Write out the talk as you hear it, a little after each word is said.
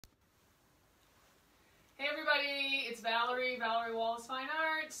everybody, it's Valerie Wallace Fine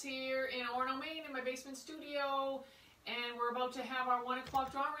Arts here in Orono, Maine in my basement studio, and we're about to have our 1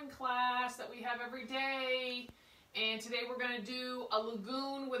 o'clock drawing class that we have every day, and today we're going to do a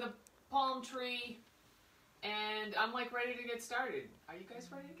lagoon with a palm tree, and I'm like ready to get started. Are you guys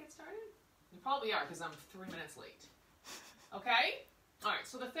ready to get started? You probably are because I'm 3 minutes late. Okay? Alright,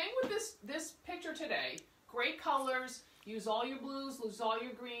 so the thing with this picture today, great colors. Use all your blues, use all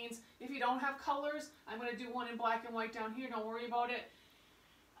your greens. If you don't have colors, I'm going to do one in black and white down here, don't worry about it.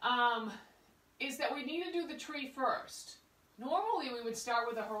 Is that we need to do the tree first. Normally we would start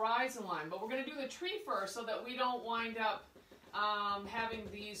with a horizon line, but we're going to do the tree first so that we don't wind up having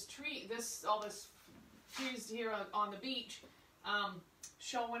these all this trees here on the beach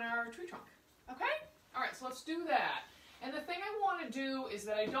showing our tree trunk. Okay? Alright, so let's do that. And the thing I want to do is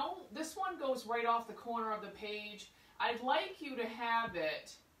that this one goes right off the corner of the page. I'd like you to have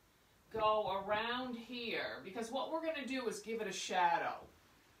it go around here, because what we're going to do is give it a shadow.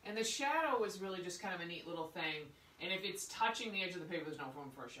 And the shadow is really just kind of a neat little thing, and if it's touching the edge of the paper, there's no room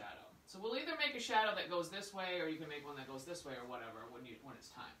for a shadow. So we'll either make a shadow that goes this way, or you can make one that goes this way, or whatever, when it's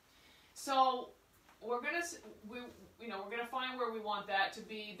time. So we're going to find where we want that to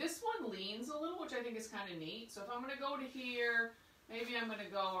be. This one leans a little, which I think is kind of neat. So if I'm going to go to here, maybe I'm going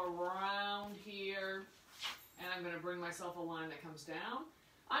to go around here, and I'm going to bring myself a line that comes down.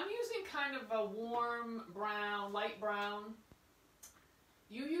 I'm using kind of a warm brown, light brown.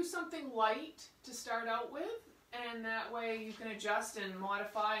 You use something light to start out with, and that way you can adjust and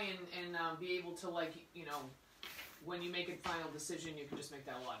modify and be able to, like, when you make a final decision, you can just make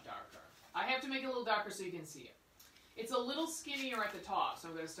that a lot darker. I have to make it a little darker so you can see it. It's a little skinnier at the top, so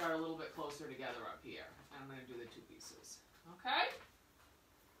I'm going to start a little bit closer together up here. I'm going to do the two pieces. Okay?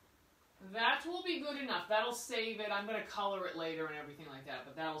 That will be good enough. That'll save it. I'm going to color it later and everything like that,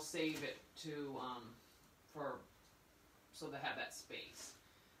 but that'll save it to so to have that space.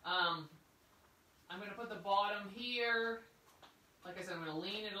 I'm going to put the bottom here. Like I said, I'm going to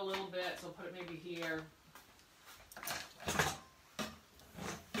lean it a little bit, so I'll put it maybe here.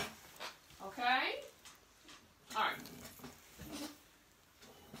 Okay? All right.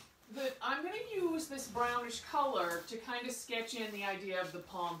 I'm going to use this brownish color to kind of sketch in the idea of the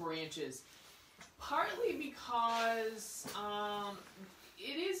palm branches. Partly because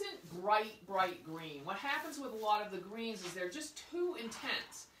it isn't bright green. What happens with a lot of the greens is they're just too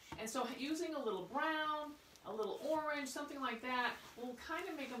intense. And so using a little brown, a little orange, something like that, will kind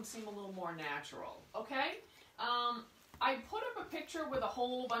of make them seem a little more natural. Okay? I put up a picture with a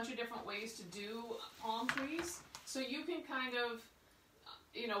whole bunch of different ways to do palm trees. So you can kind of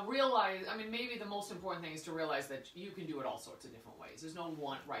realize, maybe the most important thing is to realize that you can do it all sorts of different ways. There's no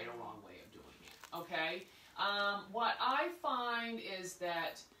one right or wrong way of doing it, okay? What I find is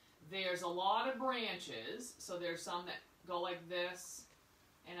that there's a lot of branches, so there's some that go like this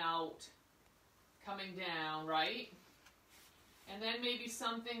and out, coming down, right? And then maybe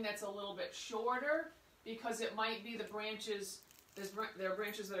something that's a little bit shorter, because it might be the branches. There are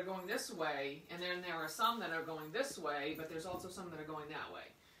branches that are going this way, and then there are some that are going this way, but there's also some that are going that way.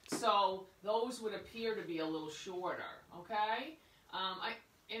 So those would appear to be a little shorter, okay?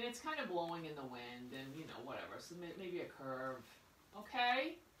 And it's kind of blowing in the wind and, whatever. So maybe a curve,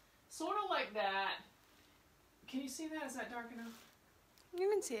 okay? Sort of like that. Can you see that? Is that dark enough? You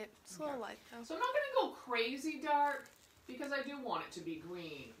can see it. It's a little light, though. So I'm not going to go crazy dark, because I do want it to be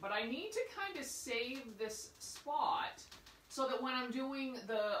green. But I need to kind of save this spot so that when I'm doing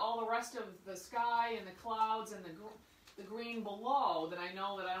all the rest of the sky and the clouds and the green below, that I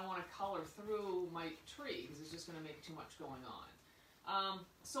know that I don't want to color through my tree, because it's just going to make too much going on.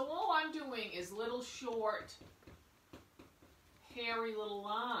 So all I'm doing is little short, hairy little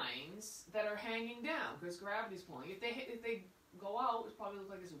lines that are hanging down, because gravity's pulling. If they go out, it probably looks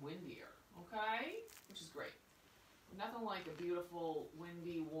like it's windier, okay? Which is great. Nothing like a beautiful,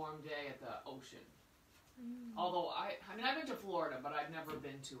 windy, warm day at the ocean. Although, I've been to Florida, but I've never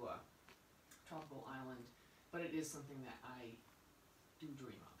been to a tropical island. But it is something that I do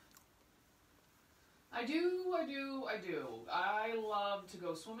dream of. I do. I love to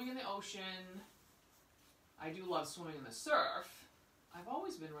go swimming in the ocean. I do love swimming in the surf. I've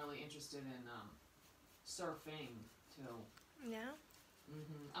always been really interested in surfing, too. Yeah?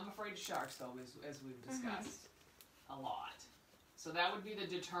 I'm afraid of sharks, though, as we've discussed a lot. So that would be the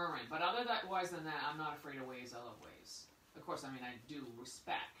deterrent. But otherwise than that, I'm not afraid of waves. I love waves. Of course, I do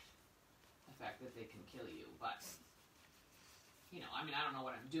respect the fact that they can kill you. But, I don't know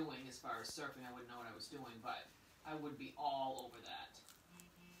what I'm doing as far as surfing. I wouldn't know what I was doing. But I would be all over that.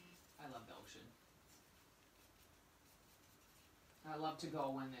 I love the ocean. I love to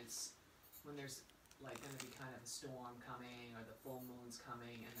go when there's like going to be kind of a storm coming or the full moon's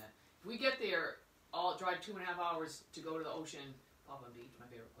coming, and if we get there, I'll drive 2.5 hours to go to the ocean, Palm Beach, my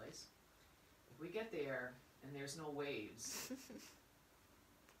favorite place. If we get there and there's no waves,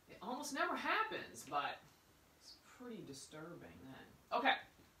 it almost never happens, but it's pretty disturbing then. Okay.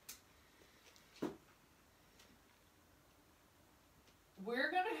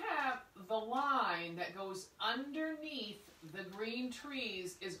 We're going to have the line that goes underneath the green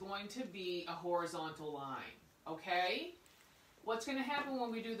trees is going to be a horizontal line, okay? What's going to happen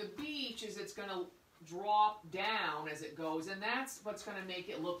when we do the beach is it's going to drop down as it goes, and that's what's going to make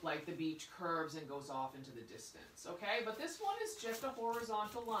it look like the beach curves and goes off into the distance, okay? But this one is just a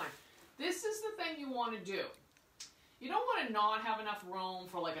horizontal line. This is the thing you want to do. You don't want to not have enough room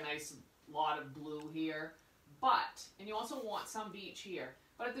for like a nice lot of blue here. But, and you also want some beach here,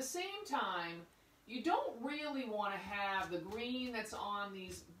 but at the same time, you don't really want to have the green that's on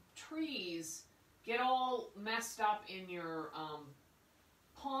these trees get all messed up in your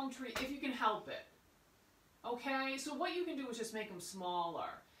palm tree, if you can help it. Okay, so what you can do is just make them smaller,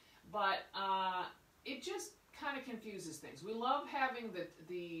 but it just kind of confuses things. We love having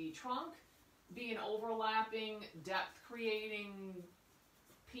the trunk be an overlapping, depth-creating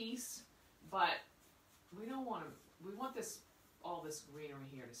piece, but we don't want to, we want all this greenery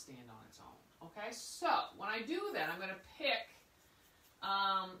here to stand on its own, okay? So, when I do that, I'm going to pick,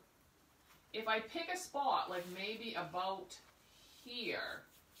 if I pick a spot, like maybe about here,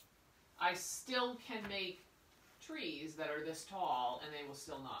 I still can make trees that are this tall, and they will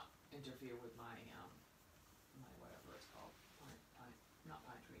still not interfere with my whatever it's called, not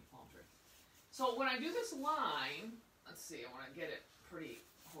pine tree, palm tree. So, when I do this line, let's see, I want to get it pretty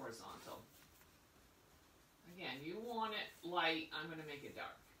horizontal. Again, you want it light, I'm going to make it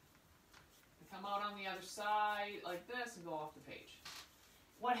dark. I come out on the other side like this and go off the page.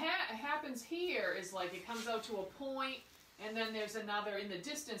 What happens here is like it comes out to a point, and then there's another, in the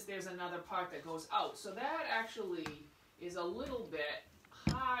distance there's another part that goes out. So that actually is a little bit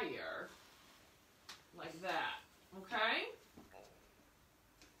higher, like that, okay?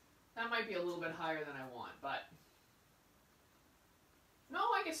 That might be a little bit higher than I want, but no,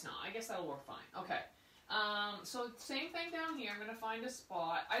 I guess not. I guess that'll work fine. Okay. So same thing down here. I'm going to find a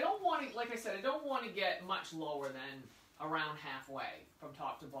spot. I don't want to, like I said, I don't want to get much lower than around halfway from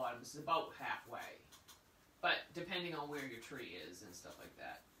top to bottom. This is about halfway, but depending on where your tree is and stuff like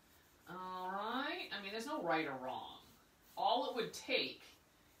that. All right. I mean, there's no right or wrong. All it would take,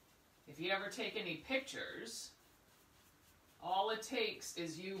 if you ever take any pictures, all it takes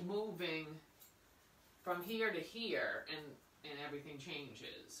is you moving from here to here, and everything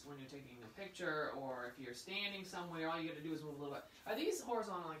changes when you're taking a picture, or if you're standing somewhere, all you got to do is move a little bit. Are these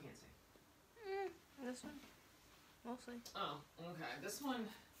horizontal? I can't see. This one, mostly. Oh, okay. This one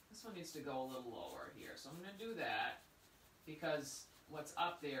needs to go a little lower here, so I'm going to do that because what's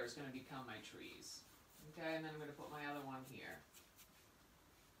up there is going to become my trees. Okay, and then I'm going to put my other one here.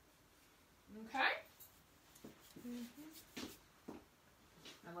 Okay?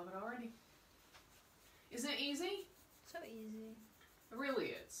 I love it already. Isn't it easy? So easy. It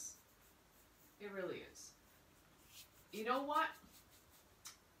really is. It really is. You know what?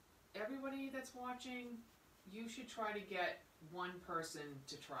 Everybody that's watching, you should try to get one person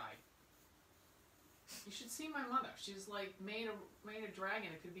to try. You should see my mother. She's like made a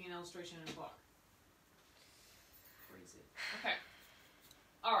dragon. It could be an illustration in a book. Crazy. Okay.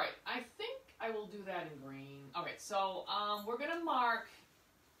 All right. I think I will do that in green. Okay. So we're gonna mark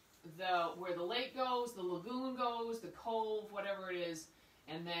where the lake goes, the lagoon goes, the cove, whatever it is,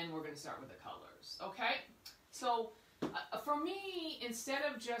 and then we're going to start with the colors. Okay? So for me, instead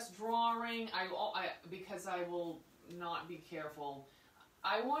of just drawing, because I will not be careful,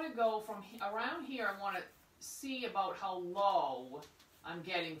 I want to go from around here. I want to see about how low I'm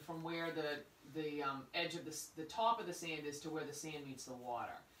getting from where the edge of the top of the sand is to where the sand meets the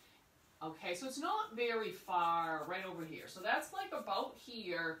water. Okay, so it's not very far, right over here. So that's like about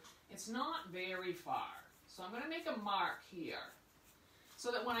here. It's not very far. So I'm going to make a mark here,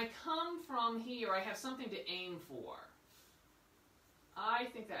 so that when I come from here, I have something to aim for. I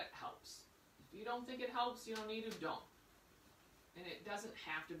think that helps. If you don't think it helps, you don't need to, don't. And it doesn't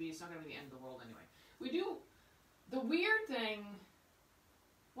have to be. It's not going to be the end of the world anyway. We do, the weird thing,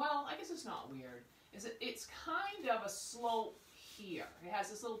 well, I guess it's not weird, is that it's kind of a slope here. It has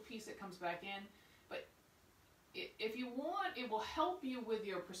this little piece that comes back in, but if you want, it will help you with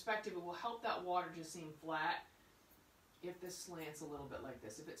your perspective. It will help that water just seem flat if this slants a little bit like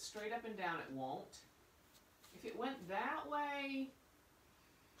this. If it's straight up and down, it won't. If it went that way,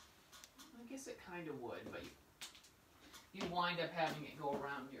 I guess it kind of would, but you'd wind up having it go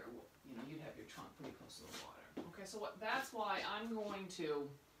around your, you'd have your trunk pretty close to the water. Okay, so that's why I'm going to,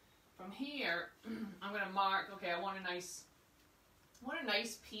 from here, I'm going to mark, okay, I want a nice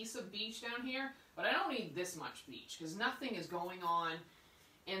piece of beach down here, but I don't need this much beach because nothing is going on.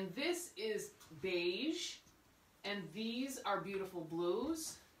 And this is beige, and these are beautiful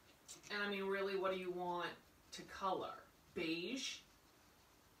blues. And I mean, really, what do you want to color? Beige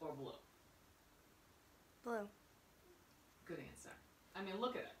or blue? Blue. Good answer. I mean,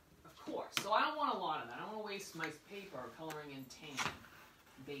 look at it. Of course. So I don't want a lot of that. I don't want to waste my paper coloring in tan.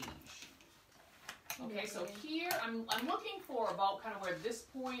 Beige. Okay, so here, I'm looking for about kind of where this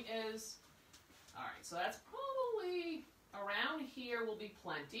point is. All right, so that's probably around here will be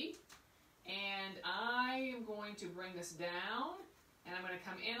plenty. And I am going to bring this down, and I'm going to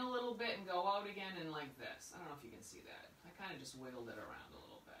come in a little bit and go out again and like this. I don't know if you can see that. I kind of just wiggled it around a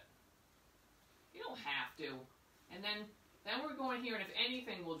little bit. You don't have to. And then we're going here, and if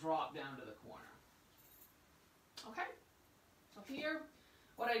anything, we'll drop down to the corner. Okay? So here,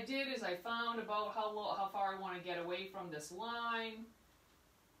 what I did is I found about how far I want to get away from this line.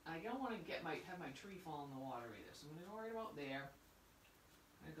 I don't want to have my tree fall in the water either, so I'm going to go right about there.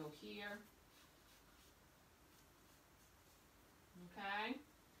 I'm going to go here. Okay?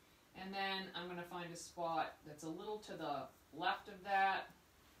 And then I'm going to find a spot that's a little to the left of that.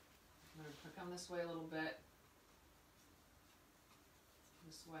 I'm going to come this way a little bit.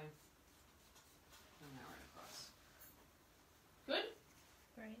 This way. And that right across. Good?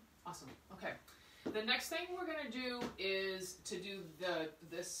 Right. Awesome. Okay. The next thing we're going to do is to do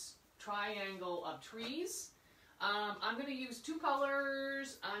this triangle of trees. I'm going to use two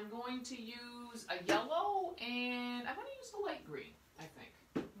colors. I'm going to use a yellow and I'm going to use a light green, I think.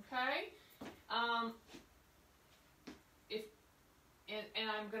 Okay? And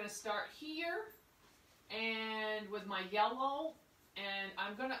I'm going to start here and with my yellow, and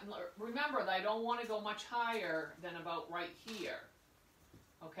I'm going to remember that I don't want to go much higher than about right here.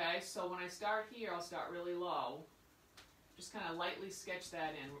 Okay, so when I start here, I'll start really low. Just kind of lightly sketch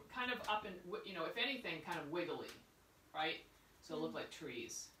that in. Kind of up and, you know, if anything, kind of wiggly, right? So it'll look like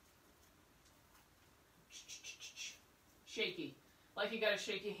trees. Shaky. Like you got a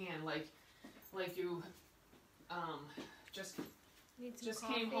shaky hand, like you just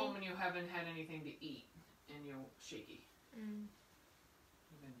came home and you haven't had anything to eat and you're shaky.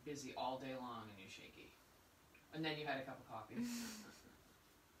 You've been busy all day long and you're shaky. And then you had a cup of coffee.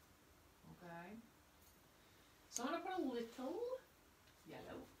 Okay. So I'm going to put a little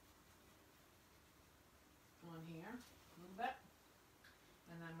yellow on here, a little bit.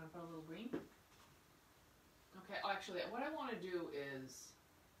 And then I'm going to put a little green. Okay, actually, what I want to do is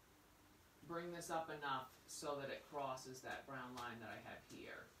bring this up enough so that it crosses that brown line that I had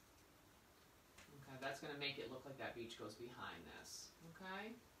here. Okay, that's going to make it look like that beach goes behind this.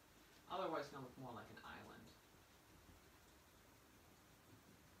 Okay? Otherwise, it's going to look more like an island.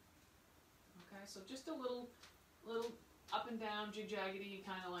 Okay, so just a little up and down, jig-jaggedy,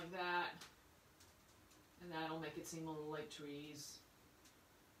 kind of like that. And that'll make it seem a little like trees.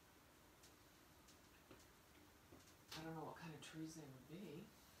 I don't know what kind of trees they would be.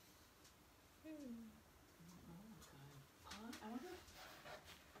 I don't know what kind. Pine? I wonder.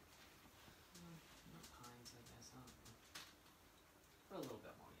 Not pines, I guess. Huh? Put a little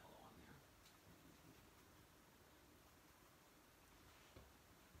bit more yellow on there.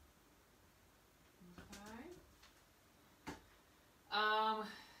 Okay.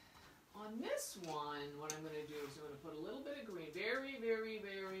 On this one, what I'm going to do is I'm going to put a little bit of green, very, very,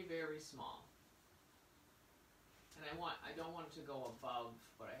 very, very small. And I don't want it to go above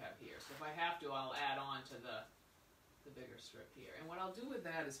what I have here. So if I have to, I'll add on to the bigger strip here. And what I'll do with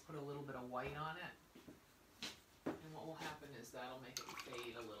that is put a little bit of white on it. And what will happen is that'll make it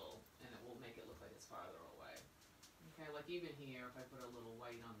fade a little, and it will make it look like it's farther away. Okay, like even here, if I put a little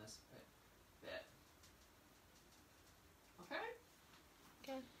white on this bit. Okay?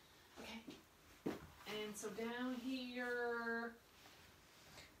 Okay. Okay. And so down here,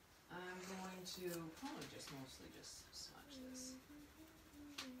 I'm going to probably mostly just smudge this.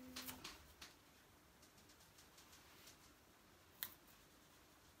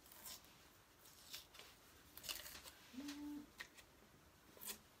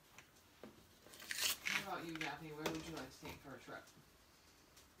 How about you, Daphne? Where would you like to take for a trip?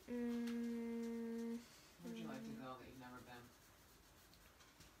 Where would you like to go that you've never been?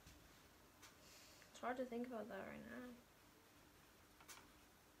 It's hard to think about that right now.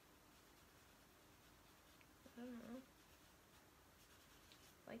 I don't know.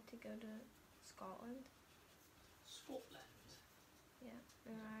 Like to go to Scotland. Scotland. Yeah,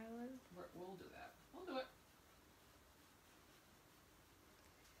 or Ireland. We'll do that. We'll do it.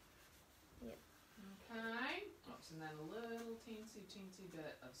 Yep. and then a little teensy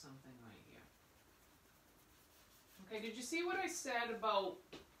bit of something right here. Okay, did you see what I said about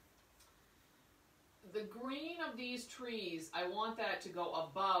the green of these trees? I want that to go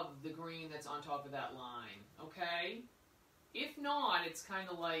above the green that's on top of that line, okay? If not, it's kind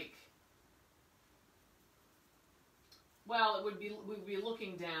of like, well, we'd be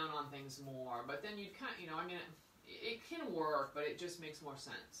looking down on things more, but then you'd kind of, I mean, it can work, but it just makes more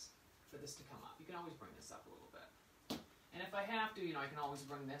sense for this to come up. You can always bring this up a little bit. And if I have to, I can always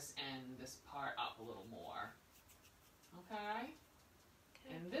bring this and this part up a little more. Okay?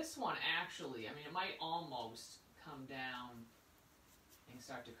 And this one actually, I mean, it might almost come down and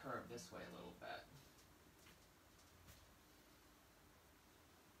start to curve this way a little bit.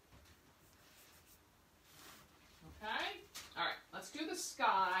 Okay? Alright, let's do the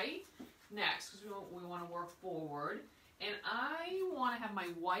sky next, because we want to work forward. And I want to have my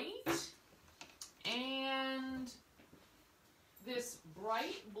white and this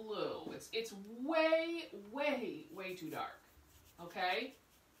bright blue. It's way, way, way too dark, okay,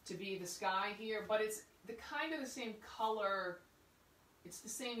 to be the sky here, but it's the kind of the same color. It's the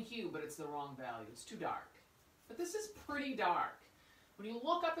same hue, but it's the wrong value. It's too dark. But this is pretty dark. When you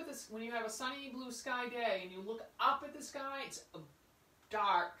look up at this, when you have a sunny blue sky day and you look up at the sky, it's a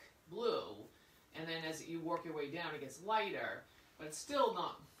dark blue. And then as you work your way down, it gets lighter, but it's still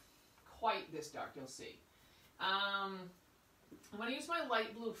not quite this dark, you'll see. I'm going to use my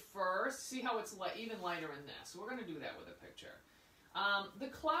light blue first, see how it's even lighter in this. So we're going to do that with a picture. The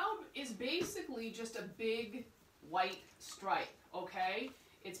cloud is basically just a big white stripe, okay?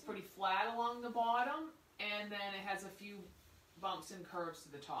 It's pretty flat along the bottom, and then it has a few bumps and curves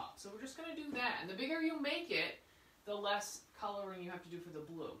to the top. So we're just going to do that. And the bigger you make it, the less coloring you have to do for the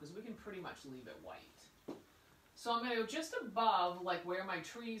blue, because we can pretty much leave it white. So I'm going to go just above, like where my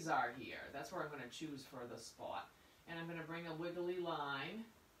trees are here. That's where I'm going to choose for the spot. And I'm going to bring a wiggly line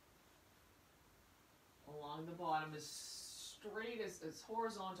along the bottom as straight, as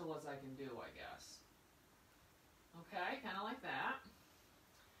horizontal as I can do, I guess. Okay, kind of like that.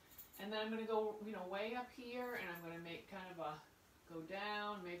 And then I'm going to go, way up here, and I'm going to make kind of a go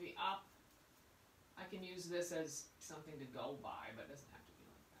down, maybe up. I can use this as something to go by, but it doesn't have to be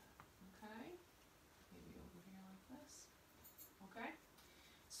like that. Okay? Maybe over here like this. Okay?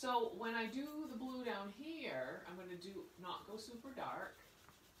 So when I do the blue down here, I'm going to not go super dark.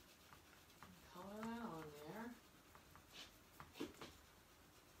 Color that on there.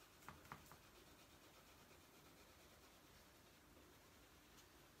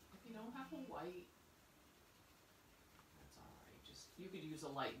 If you don't have a white, that's alright. You could use a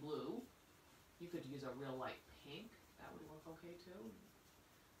light blue. You could use a real light pink. That would work okay too.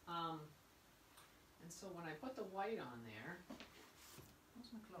 And so when I put the white on there, where's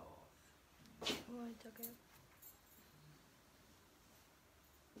my cloth? Oh, I took it.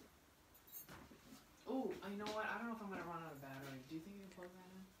 Oh, you know what? I don't know if I'm going to run out of battery. Do you think you can plug that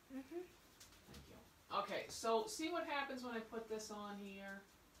in? Mm-hmm. Thank you. Okay, so see what happens when I put this on here?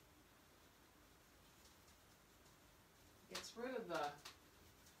 Gets rid of the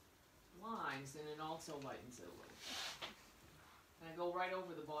lines, and it also lightens it a little bit. And I go right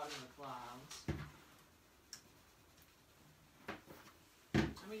over the bottom of the clouds.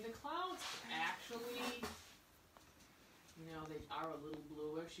 I mean, the clouds actually, they are a little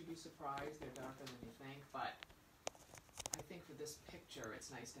bluish. You'd be surprised. They're darker than you think, but I think for this picture, it's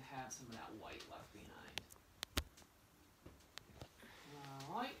nice to have some of that white left behind.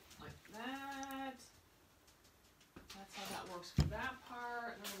 Alright, like that. That's how that works for that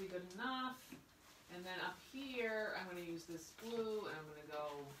part. That'll be good enough. And then up here, I'm going to use this blue, and I'm going to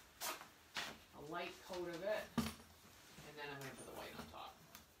go a light coat of it, and then I'm going to put the white on top.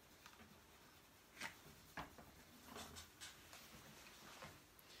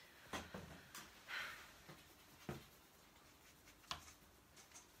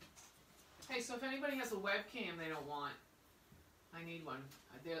 Hey, so if anybody has a webcam they don't want, I need one.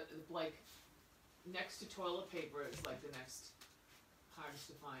 They're like, next to toilet paper is like the next hardest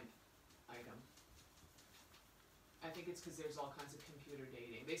to find item. I think it's because there's all kinds of computer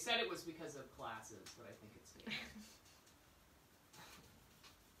dating. They said it was because of classes, but I think it's dating.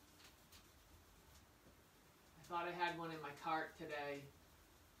 I thought I had one in my cart today.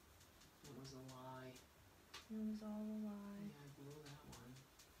 It was a lie. It was all a lie. Yeah, I blew that one.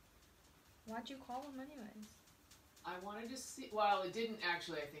 Why'd you call them anyways? I wanted to see, well, it didn't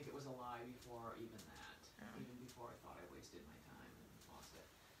actually, I think it was a lie before even that. Oh. Even before I thought I wasted my time and lost it.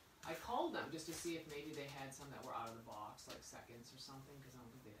 I called them just to see if maybe they had some that were out of the box, like seconds or something, because I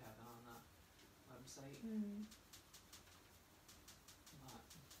don't think they'd have that on the website. Mm. But,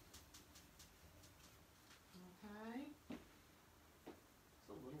 okay.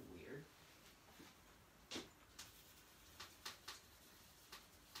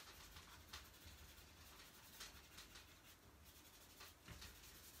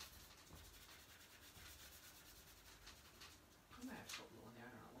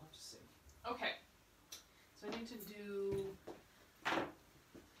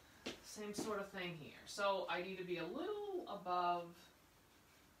 same sort of thing here. So I need to be a little above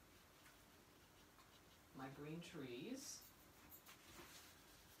my green trees.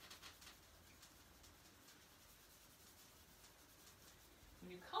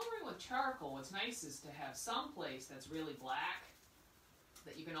 When you're coloring with charcoal, what's nice is to have some place that's really black,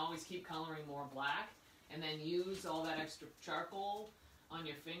 that you can always keep coloring more black, and then use all that extra charcoal on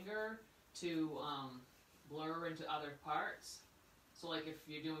your finger to blur into other parts. So like if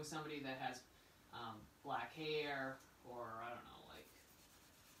you're doing somebody that has black hair, or I don't know, like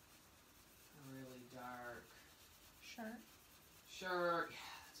a really dark shirt, yeah,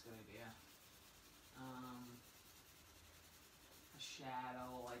 that's a good idea. A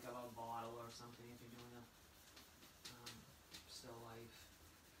shadow, like of a bottle or something, if you're doing a still life.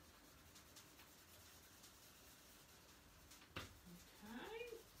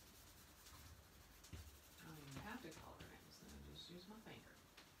 Okay. I don't even have to color it, so I just use my finger.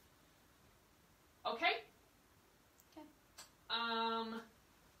 Okay. Okay.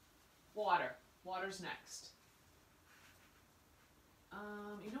 Water. Water's next.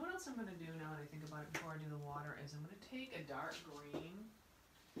 You know what else I'm going to do now that I think about it before I do the water is I'm going to take a dark green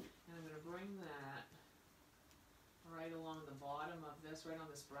and I'm going to bring that right along the bottom of this, right on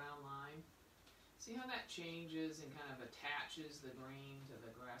this brown line. See how that changes and kind of attaches the green to the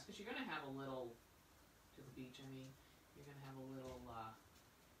grass? Because you're going to have a little, to the beach I mean, you're going to have a little,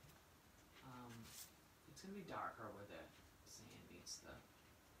 it's going to be darker where the sand meets the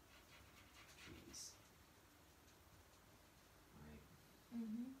trees. Right?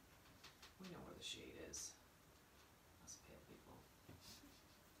 Mm-hmm. We know where the shade is. Us pale people.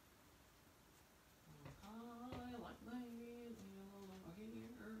 I like that. A little over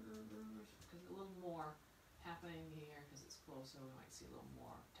here. Because a little more happening here because it's closer. We might see a little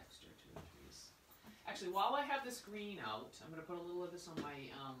more texture to the trees. Actually, while I have this green out, I'm going to put a little of this on my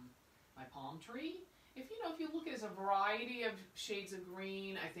my palm tree. If you look at it as a variety of shades of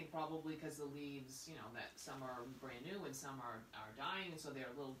green, I think probably because the leaves, that some are brand new and some are dying, and so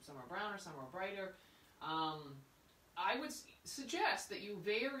they're some are browner, some are brighter. I would suggest that you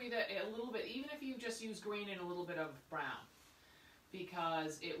vary that a little bit, even if you just use green and a little bit of brown,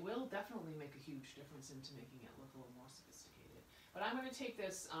 because it will definitely make a huge difference into making it look a little more sophisticated. But I'm going to take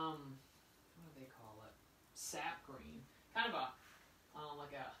this, what do they call it? Sap green, kind of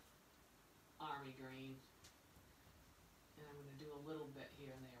like a army green, and I'm going to do a little bit here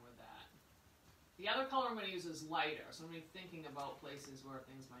and there with that. The other color I'm going to use is lighter, so I'm going to be thinking about places where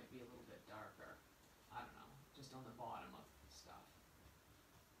things might be a little bit darker. I don't know, just on the bottom of stuff.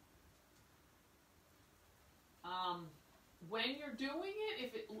 When you're doing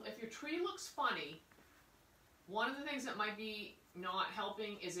it, if your tree looks funny, one of the things that might be not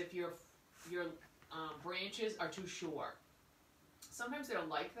helping is if your branches are too short. Sometimes they're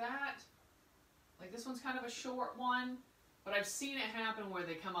like that. Like this one's kind of a short one, but I've seen it happen where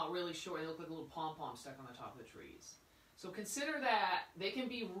they come out really short and they look like a little pom-pom stuck on the top of the trees. So consider that they can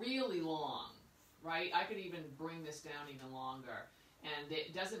be really long, right? I could even bring this down even longer, and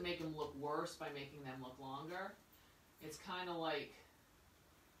it doesn't make them look worse by making them look longer. It's kind of like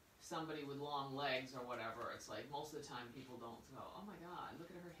somebody with long legs or whatever. It's like most of the time people don't go, oh my God, look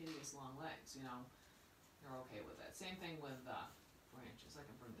at her hideous long legs, They're okay with that. Same thing with branches. I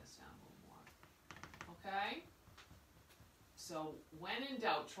can bring this down a little more. Okay? So when in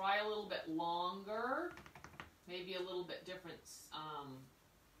doubt, try a little bit longer, maybe a little bit different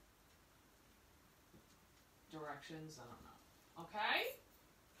directions. I don't know. Okay?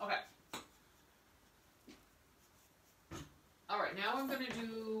 Okay. Alright, now I'm going to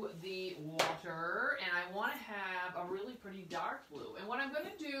do the water, and I want to have a really pretty dark blue. And what I'm going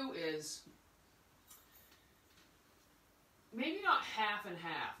to do is maybe not half and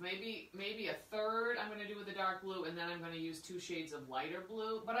half, maybe a third I'm going to do with the dark blue, and then I'm going to use 2 shades of lighter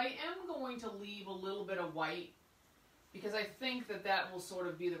blue. But I am going to leave a little bit of white because I think that will sort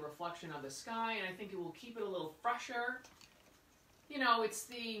of be the reflection of the sky, and I think it will keep it a little fresher.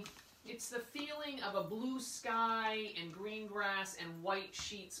 It's the feeling of a blue sky and green grass and white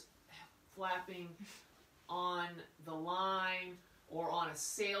sheets flapping on the line or on a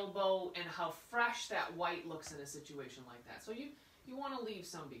sailboat, and how fresh that white looks in a situation like that. So you want to leave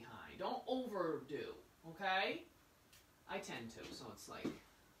some behind. Don't overdo, okay? I tend to, so it's like,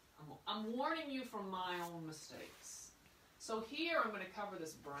 I'm warning you from my own mistakes. So here I'm going to cover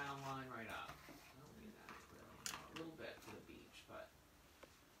this brown line right up. I don't need that really, a little bit for the beach, but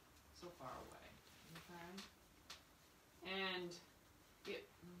so far away, okay? And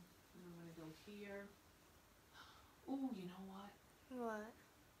I'm going to go here. Ooh, you know what? What?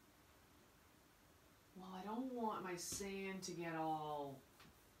 Well, I don't want my sand to get all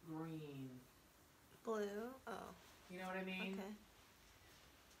green. Blue. Oh. You know what I mean? Okay.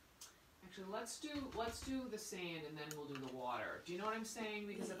 Actually, let's do the sand and then we'll do the water. Do you know what I'm saying?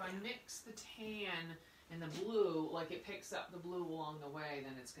 Because if I mix the tan and the blue, like it picks up the blue along the way,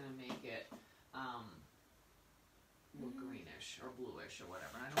 then it's gonna make it look greenish or bluish or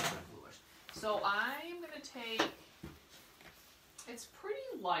whatever. And I don't want bluish. So I'm gonna take. It's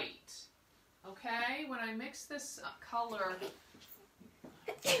pretty light. Okay, when I mix this color.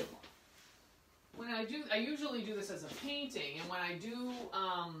 I usually do this as a painting, and when I do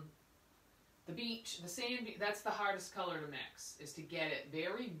the beach, the sand, that's the hardest color to mix, is to get it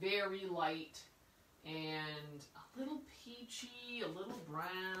very, very light and a little peachy, a little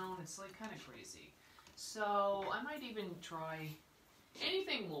brown. It's like kind of crazy. So I might even try,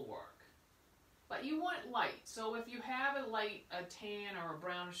 anything will work. But you want light. So if you have a tan or a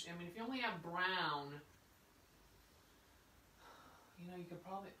brownish, I mean, if you only have brown, you know, you could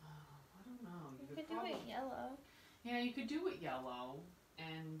probably, I don't know. You could do it yellow. Yeah, you could do it yellow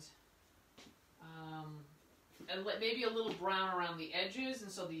and maybe a little brown around the edges,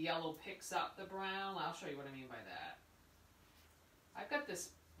 and so the yellow picks up the brown. I'll show you what I mean by that. I've got this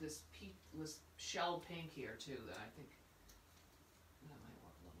shell pink here too that I think that might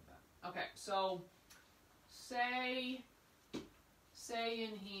work a little bit. Okay, so say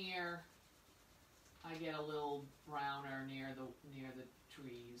in here I get a little browner near the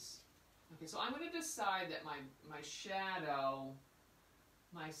trees. Okay, so I'm going to decide that my shadow,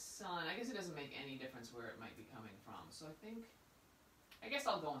 my sun, I guess it doesn't make any difference where it might be coming from. So I guess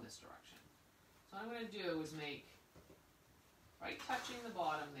I'll go in this direction. So what I'm going to do is make, right touching the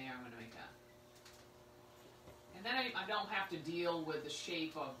bottom there, I'm going to make that. And then I don't have to deal with the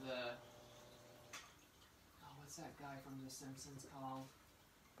shape of the, what's that guy from The Simpsons called?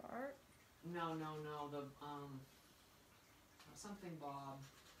 Bart? No, the, something Bob.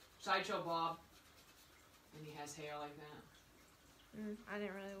 Sideshow Bob. And he has hair like that. I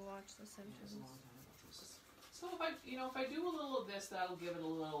didn't really watch The Yeah, Simpsons. it's a long time ago. So if I do a little of this, that'll give it a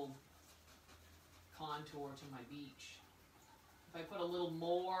little contour to my beach. If I put a little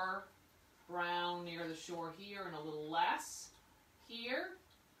more brown near the shore here and a little less here,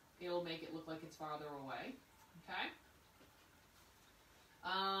 it'll make it look like it's farther away. Okay?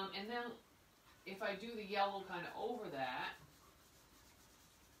 And then if I do the yellow kind of over that,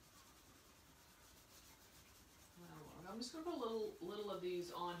 I'm just going to put a little of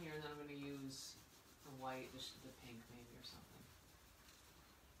these on here, and then I'm going to use the white, the pink maybe or something.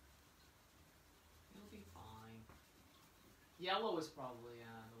 It'll be fine. Yellow is probably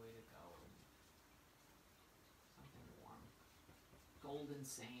the way to go. Something warm. Golden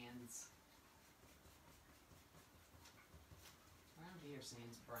sands. Around here,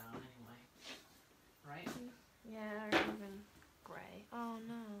 sand's brown anyway. Right? Yeah, or even gray. Oh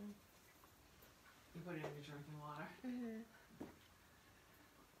no. You put it in your drinking water. Mm-hmm.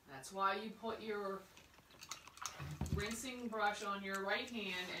 That's why you put your rinsing brush on your right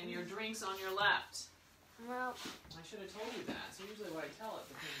hand and your drinks on your left. Well, I should have told you that. So usually what I tell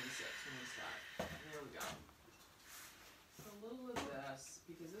it, the painting sits when we start. There we go. So a little of this,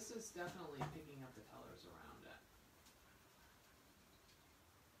 because this is definitely picking up the colors around it.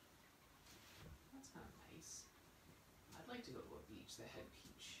 That's kind of nice. I'd like to go to a beach that had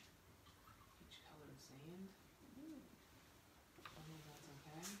peach colored sand. I think that's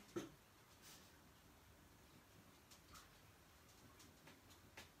okay.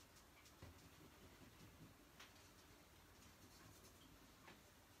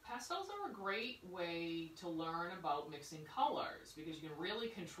 Pastels are a great way to learn about mixing colors because you can really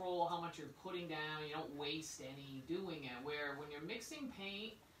control how much you're putting down. You don't waste any doing it. Where when you're mixing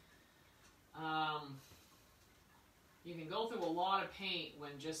paint, you can go through a lot of paint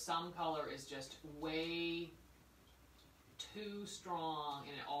when just some color is just way too strong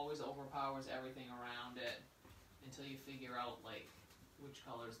and it always overpowers everything around it until you figure out like which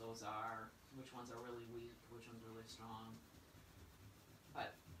colors those are, which ones are really weak, which ones are really strong.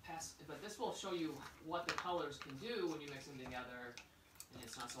 But this will show you what the colors can do when you mix them together, and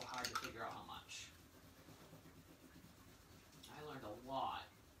it's not so hard to figure out how much. I learned a lot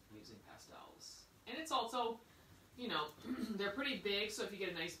using pastels. And it's also, you know, they're pretty big, so if you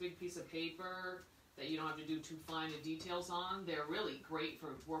get a nice big piece of paper that you don't have to do too fine of details on, they're really great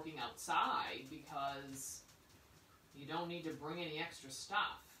for working outside because you don't need to bring any extra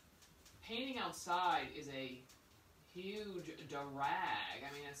stuff. Painting outside is a huge drag. I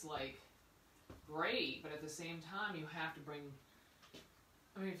mean, it's like great, but at the same time, you have to bring.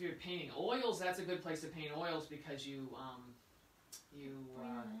 I mean, if you're painting oils, that's a good place to paint oils because you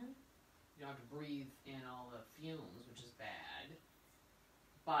don't have to breathe in all the fumes, which is bad.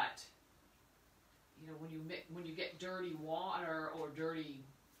 but you know, when you get dirty water or dirty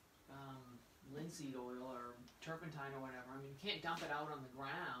linseed oil or turpentine or whatever, I mean, you can't dump it out on the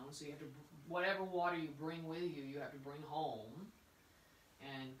ground, so you have to, whatever water you bring with you, you have to bring home,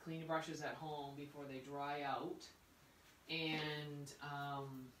 and clean your brushes at home before they dry out, and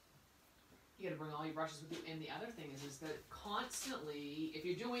you got to bring all your brushes with you. And the other thing is that constantly, if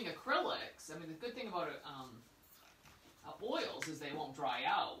you're doing acrylics, I mean, the good thing about oils is they won't dry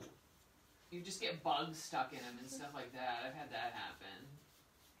out. You just get bugs stuck in them and stuff like that. I've had that happen.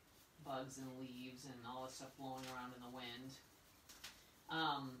 Bugs and leaves and all this stuff blowing around in the wind.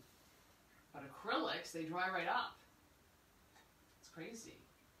 But acrylics, they dry right up. It's crazy.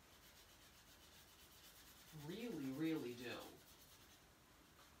 Really, really do.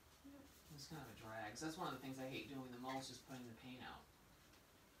 It's kind of a drag. So that's one of the things I hate doing the most, is putting the paint out.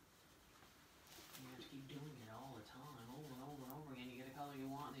 You have to keep doing it all the time, over and over and over again. You get a color you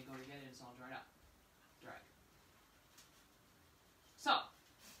want, and then you go to get it, and it's all dried up. Drag. So,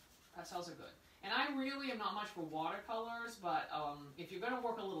 pastels are good. And I really am not much for watercolors, but if you're going to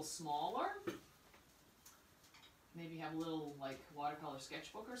work a little smaller, maybe have a little, like, watercolor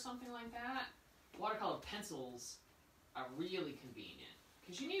sketchbook or something like that, watercolor pencils are really convenient.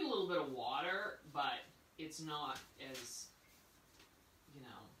 Because you need a little bit of water, but it's not as, you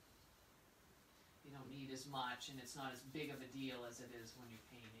know, you don't need as much, and it's not as big of a deal as it is when you're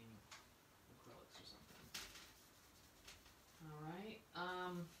painting acrylics or something. Alright,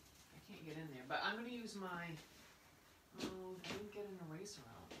 I can't get in there, but I'm going to use my, I didn't get an eraser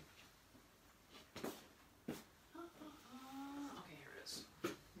out. Okay, here it is.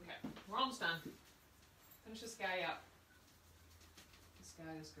 Okay, we're almost done. Finish this guy up.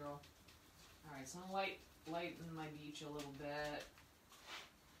 This girl. Alright, so I'm lighten my beach a little bit.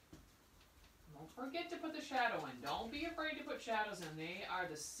 Don't forget to put the shadow in. Don't be afraid to put shadows in. They are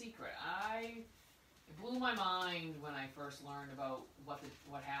the secret. It blew my mind when I first learned about what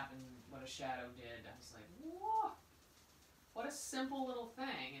happened, what a shadow did. I was like, whoa! What a simple little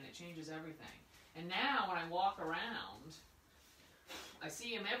thing, and it changes everything. And now when I walk around, I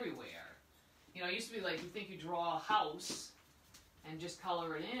see them everywhere. You know, it used to be like, you think you draw a house and just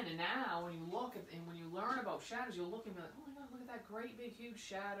color it in, and now when you look at, and when you learn about shadows, you'll look and be like, oh my god, look at that great big huge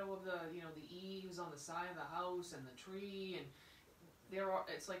shadow of the, you know, the eaves on the side of the house and the tree, and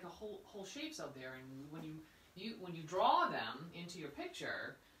it's like a whole shapes out there, and when you draw them into your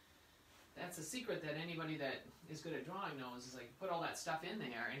picture, that's a secret that anybody that is good at drawing knows, is like, put all that stuff in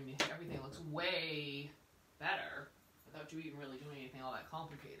there and everything looks way better without you even really doing anything all that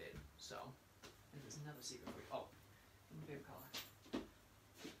complicated. So, there's another secret for you. Oh, my favorite color.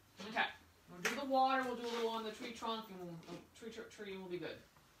 Okay, we'll do the water, we'll do a little on the tree trunk, and tree will be good.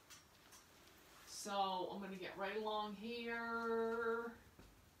 So, I'm going to get right along here.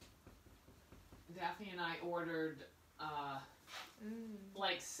 Daphne and I ordered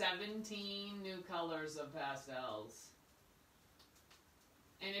like 17 new colors of pastels.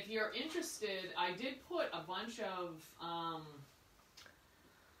 And if you're interested, I did put a bunch of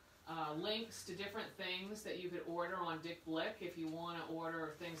links to different things that you could order on Dick Blick if you want to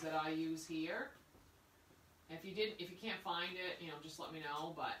order things that I use here. If you can't find it, you know, just let me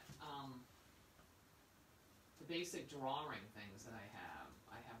know. But the basic drawing things that I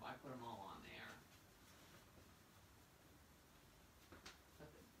put them all on there.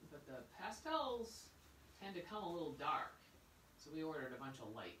 But the pastels tend to come a little dark, so we ordered a bunch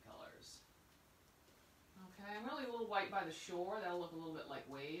of light colors. Okay, I'm really a little white by the shore. That'll look a little bit like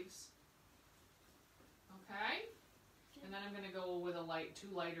waves. Okay, and then I'm going to go with a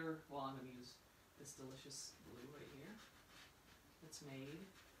two lighter, well, I'm going to use this delicious blue right here that's made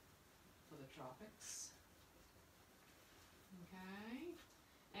for the tropics. Okay,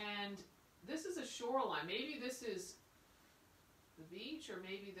 and this is a shoreline. Maybe this is the beach, or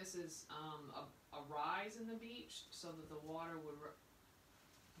maybe this is a rise in the beach so that the water would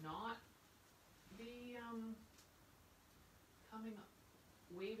not be coming up,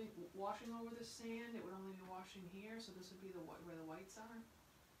 washing over the sand. It would only be washing here, so this would be where the whites are.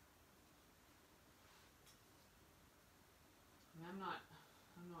 And I'm not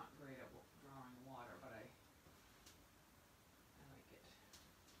great at drawing water, but I like it.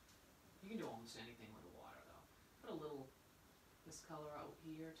 You can do almost anything with the water, though. Put a little this color out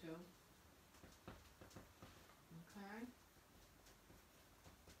here too. Okay.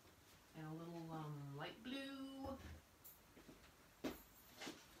 And a little light blue.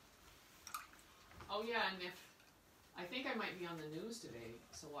 Oh yeah, and I think I might be on the news today,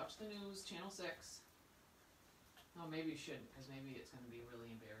 so watch the news, Channel 6. Oh, maybe you shouldn't, because maybe it's going to be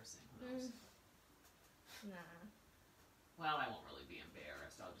really embarrassing. Who knows? Nah. Well, I won't really be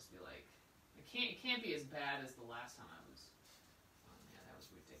embarrassed. I'll just be like, it can't be as bad as the last time I was. Oh yeah, that was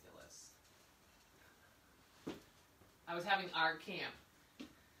ridiculous. I was having art camp,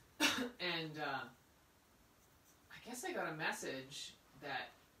 and I guess I got a message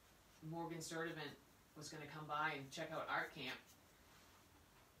that Morgan Sturdivant was going to come by and check out art camp.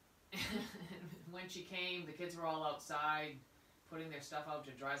 And when she came, the kids were all outside putting their stuff out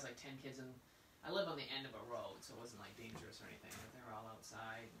to dry. It's like 10 kids, and I live on the end of a road, so it wasn't like dangerous or anything. But they were all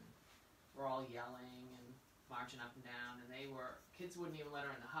outside, and we're all yelling and marching up and down. And kids wouldn't even let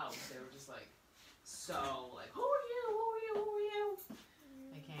her in the house. They were just like, so like, who are you? Who are you? Who are you?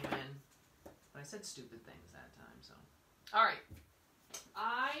 They came in, but I said stupid things that time. So, all right,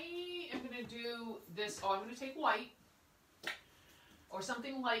 I am gonna do this. Oh, I'm gonna take white. Or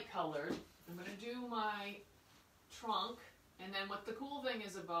something light colored. I'm going to do my trunk, and then what the cool thing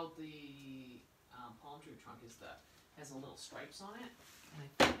is about the palm tree trunk is has a little stripes on it, and I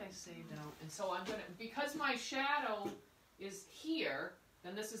think I saved out. And so I'm going to, because my shadow is here,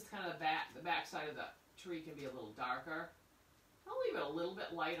 then this is kind of the back side of the tree can be a little darker. I'll leave it a little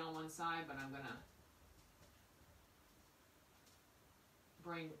bit light on one side, but I'm going to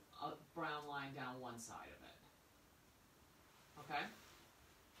bring a brown line down one side of it. Okay?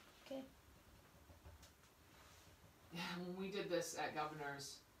 Okay. Yeah, when we did this at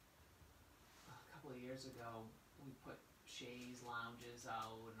Governor's a couple of years ago, we put chaise lounges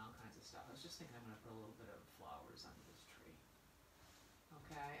out and all kinds of stuff. I was just thinking I'm going to put a little bit of flowers under this tree.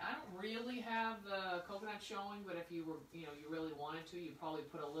 Okay, I don't really have the coconut showing, but if you were, you really wanted to, you'd probably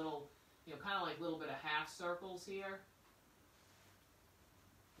put a little, kind of like a little bit of half circles here,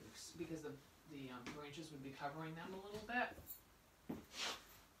 because the branches would be covering them a little bit.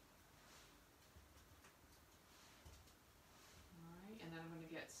 Alright, and then I'm going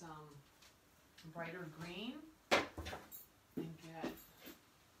to get some brighter green and get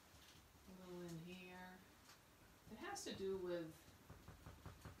a little in here. It has to do with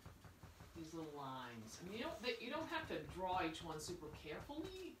these little lines. I mean, you don't have to draw each one super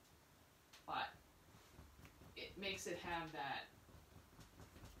carefully, but it makes it have that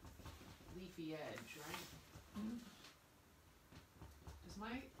leafy edge, right? Mm-hmm.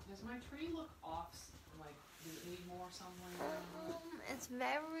 Does my tree look off? Like, does it need more somewhere? It's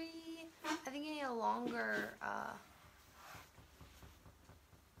very. I think you need a longer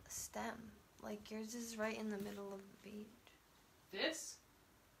stem. Like yours is right in the middle of the beach. This?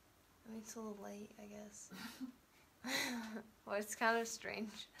 I mean, it's a little late, I guess. Well, it's kind of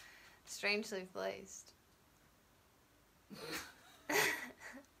strangely placed.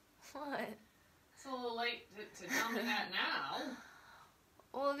 What? It's a little late to tell me that now.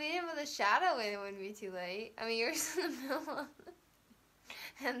 Well, if you didn't put the shadow in, it wouldn't be too late. I mean, yours in the middle of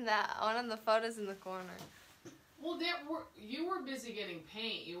and that one of the photos in the corner. Well, you were busy getting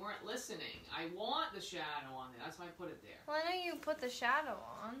paint. You weren't listening. I want the shadow on there. That's why I put it there. Well, I know you put the shadow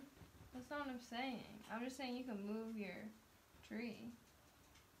on. That's not what I'm saying. I'm just saying you can move your tree.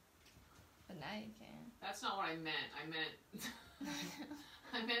 But now you can. That's not what I meant.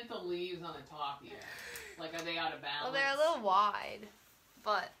 I meant the leaves on the top here. Like, are they out of balance? Well, they're a little wide.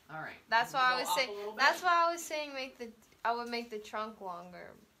 But all right. That's why I was saying. That's why I was saying I would make the trunk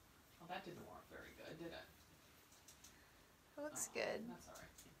longer. Well, that didn't work very good, did it? It looks good. That's all right.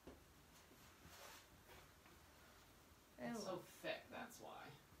 It's so thick. That's why.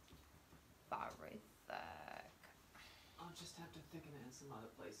 Very thick. I'll just have to thicken it in some other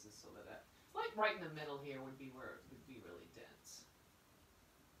places so that like right in the middle here would be where it would be really dense.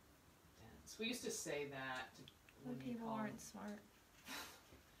 We used to say that when people aren't smart.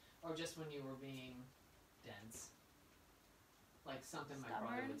 Or just when you were being dense. Like something my Stubborn?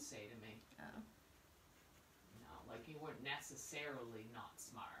 brother would say to me. Oh. No, like you weren't necessarily not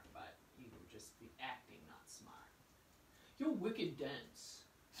smart, but you were just acting not smart. You're wicked dense.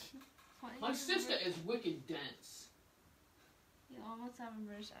 My sister is wicked dense. You almost have a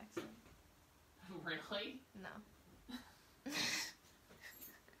British accent. Really? No.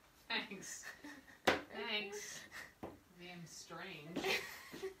 Thanks. Thanks. Being strange.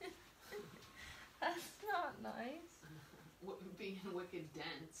 That's not nice. Being wicked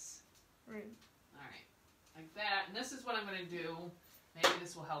dense. Rude. Alright. Like that. And this is what I'm going to do. Maybe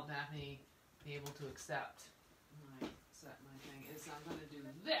this will help me be able to accept my thing. Is I'm going to do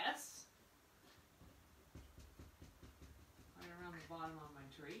this right around the bottom of my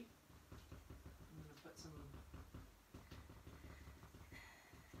tree. I'm going to put some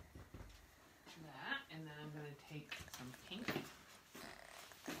that, and then I'm going to take some pink.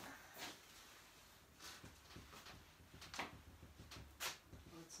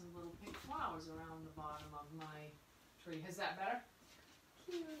 Put some little pink flowers around the bottom of my tree. Is that better?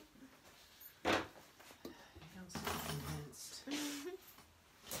 Cute. I don't seem convinced.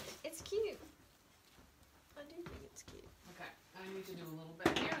 It's cute. I do think it's cute. Okay, I need to do a little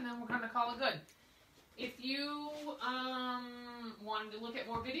bit here, and then we're gonna call it good. If you wanted to look at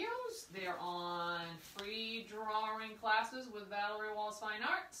more videos, they're on free drawing classes with Valerie Wallace Fine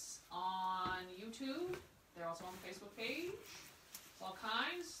Arts on YouTube. They're also on the Facebook page. It's all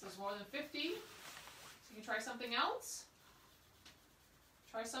kinds. There's more than 50. So you can try something else.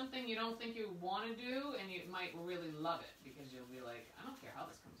 Try something you don't think you want to do, and you might really love it because you'll be like, I don't care how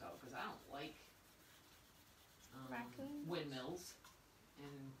this comes out because I don't like windmills.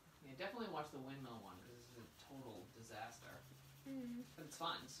 And yeah, definitely watch the windmill one because it's a total disaster. But it's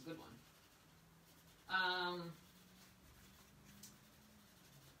fun. It's a good one.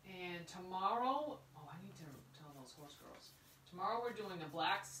 And tomorrow, I need to tell those horse girls. Tomorrow we're doing a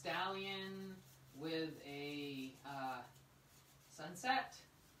black stallion with a sunset.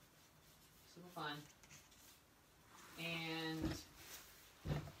 Super fun. And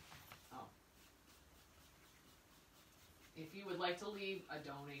if you would like to leave a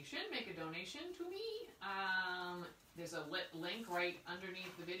donation, make a donation to me. There's a link right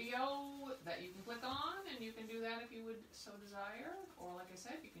underneath the video that you can click on, and you can do that if you would so desire. Or like I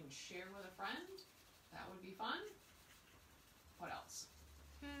said, you can share with a friend. That would be fun. What else?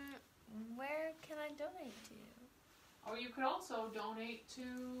 Where can I donate to? Or you could also donate to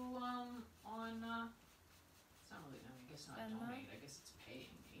it's not really, I guess not Venmo? donate. I guess it's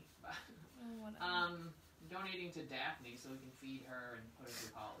paying me. But donating to Daphne so we can feed her and put her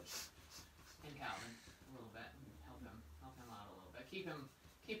through college. And Calvin a little bit and help him out a little bit. Keep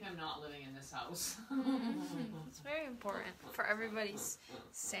him not living in this house. It's very important for everybody's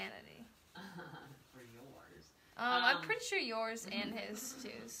sanity. For yours. I'm pretty sure yours and his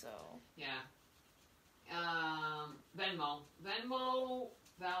too. So yeah. Venmo,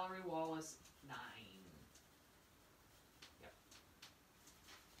 Valerie Wallace-9.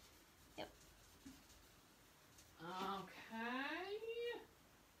 Yep. Okay.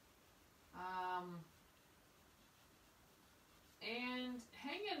 And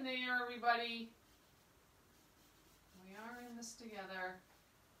hang in there, everybody. We are in this together.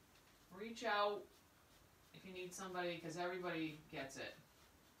 Reach out if you need somebody, because everybody gets it.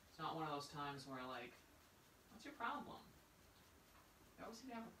 It's not one of those times where like, what's your problem? You always seem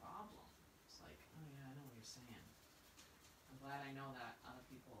to have a problem. It's like, oh yeah, I know what you're saying. I'm glad I know that other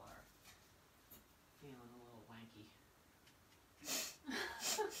people are feeling a little wanky.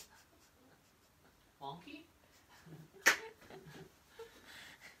 Wonky?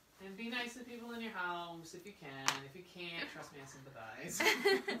 And be nice to people in your house if you can. If you can't, trust me, I sympathize.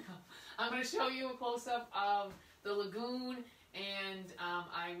 I'm going to show you a close-up of the lagoon, and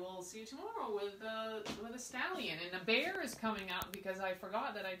I will see you tomorrow with a stallion. And a bear is coming out because I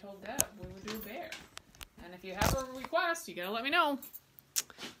forgot that I told Deb we would do a bear. And if you have a request, you got to let me know.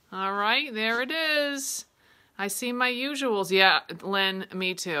 All right, there it is. I see my usuals. Yeah, Lynn,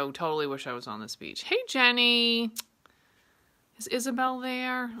 me too. Totally wish I was on this beach. Hey, Jenny. Is Isabel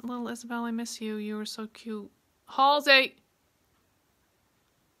there? Little Isabel, I miss you. You were so cute. Halsey.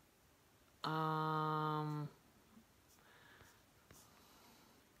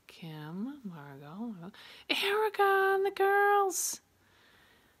 Kim, Margot, Erica, and the girls.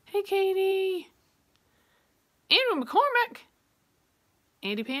 Hey, Katie. Andrew McCormick.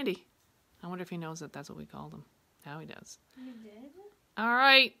 Andy Pandy. I wonder if he knows that that's what we called him. Now he does. You did? All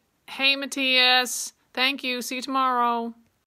right. Hey, Matthias. Thank you. See you tomorrow.